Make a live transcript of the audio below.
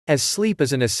As sleep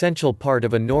is an essential part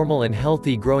of a normal and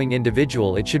healthy growing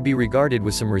individual, it should be regarded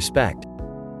with some respect.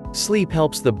 Sleep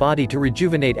helps the body to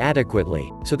rejuvenate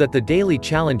adequately, so that the daily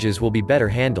challenges will be better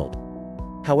handled.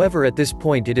 However, at this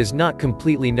point it is not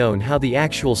completely known how the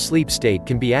actual sleep state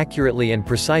can be accurately and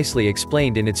precisely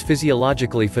explained in its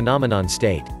physiologically phenomenon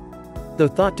state. Though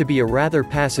thought to be a rather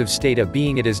passive state of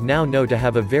being, it is now known to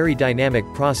have a very dynamic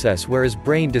process, whereas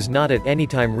brain does not at any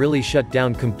time really shut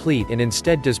down complete and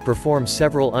instead does perform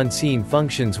several unseen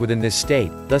functions within this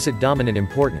state, thus its dominant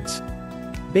importance.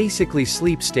 Basically,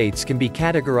 sleep states can be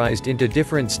categorized into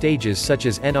different stages such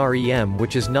as NREM,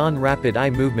 which is non-rapid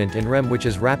eye movement, and REM, which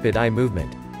is rapid eye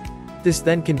movement. This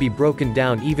then can be broken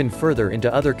down even further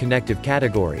into other connective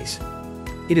categories.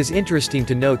 It is interesting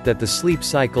to note that the sleep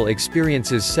cycle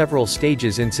experiences several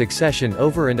stages in succession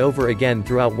over and over again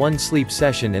throughout one sleep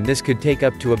session, and this could take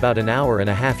up to about an hour and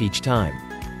a half each time.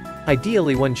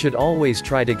 Ideally, one should always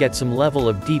try to get some level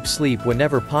of deep sleep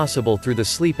whenever possible through the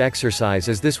sleep exercise,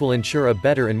 as this will ensure a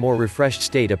better and more refreshed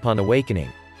state upon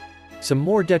awakening. Some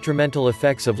more detrimental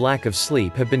effects of lack of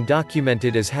sleep have been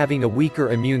documented as having a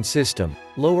weaker immune system,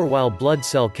 lower white blood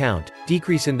cell count,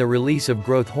 decrease in the release of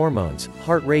growth hormones,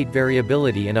 heart rate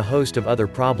variability, and a host of other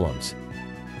problems.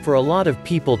 For a lot of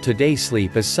people today,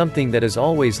 sleep is something that is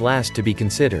always last to be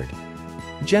considered.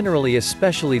 Generally,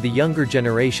 especially the younger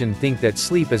generation, think that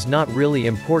sleep is not really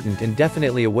important and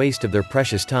definitely a waste of their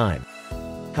precious time.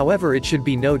 However, it should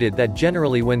be noted that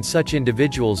generally when such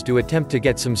individuals do attempt to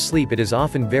get some sleep, it is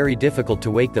often very difficult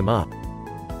to wake them up.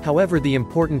 However, the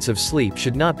importance of sleep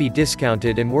should not be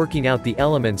discounted, and working out the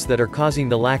elements that are causing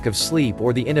the lack of sleep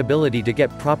or the inability to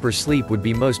get proper sleep would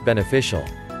be most beneficial.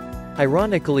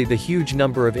 Ironically, the huge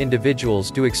number of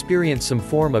individuals do experience some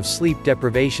form of sleep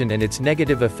deprivation and its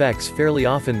negative effects fairly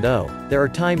often, though there are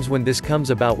times when this comes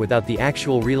about without the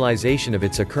actual realization of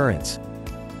its occurrence.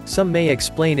 Some may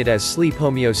explain it as sleep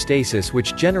homeostasis,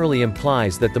 which generally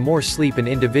implies that the more sleep an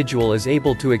individual is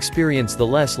able to experience, the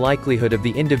less likelihood of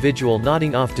the individual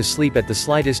nodding off to sleep at the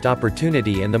slightest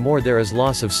opportunity, and the more there is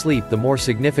loss of sleep, the more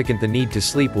significant the need to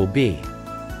sleep will be.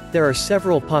 There are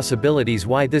several possibilities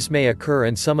why this may occur,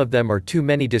 and some of them are too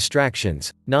many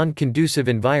distractions, non-conducive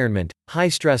environment, high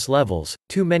stress levels,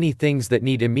 too many things that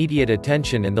need immediate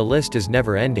attention, and the list is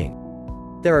never ending.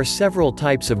 There are several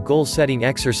types of goal-setting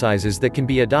exercises that can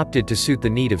be adopted to suit the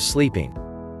need of sleeping.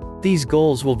 These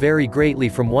goals will vary greatly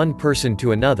from one person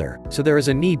to another, so there is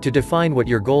a need to define what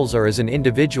your goals are as an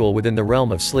individual within the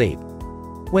realm of sleep.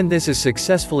 When this is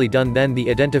successfully done, then the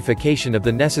identification of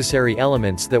the necessary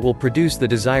elements that will produce the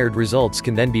desired results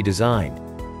can then be designed.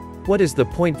 What is the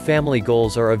point? Family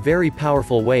goals are a very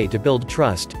powerful way to build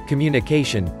trust,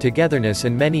 communication, togetherness,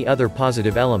 and many other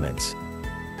positive elements.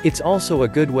 It's also a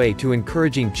good way to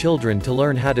encouraging children to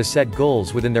learn how to set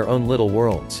goals within their own little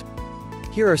worlds.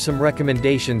 Here are some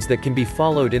recommendations that can be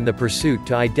followed in the pursuit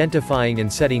to identifying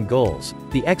and setting goals.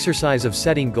 The exercise of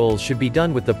setting goals should be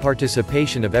done with the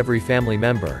participation of every family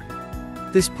member.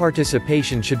 This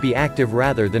participation should be active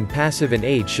rather than passive, and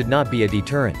age should not be a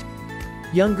deterrent.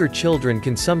 Younger children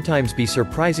can sometimes be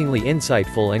surprisingly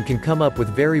insightful and can come up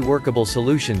with very workable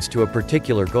solutions to a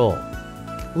particular goal.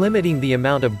 Limiting the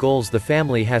amount of goals the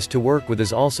family has to work with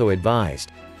is also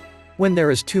advised. When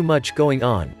there is too much going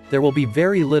on, there will be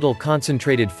very little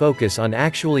concentrated focus on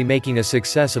actually making a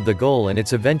success of the goal and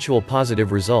its eventual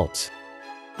positive results.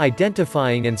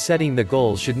 Identifying and setting the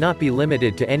goals should not be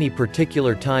limited to any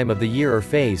particular time of the year or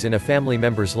phase in a family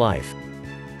member's life.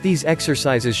 These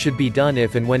exercises should be done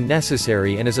if and when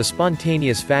necessary and as a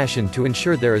spontaneous fashion to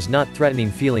ensure there is not threatening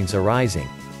feelings arising.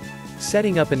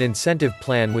 Setting up an incentive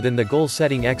plan within the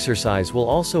goal-setting exercise will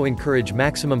also encourage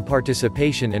maximum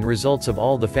participation and results of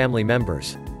all the family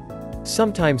members.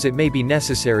 Sometimes it may be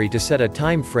necessary to set a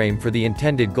time frame for the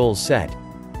intended goal set.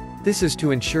 This is to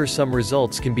ensure some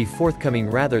results can be forthcoming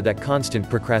rather than constant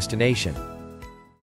procrastination.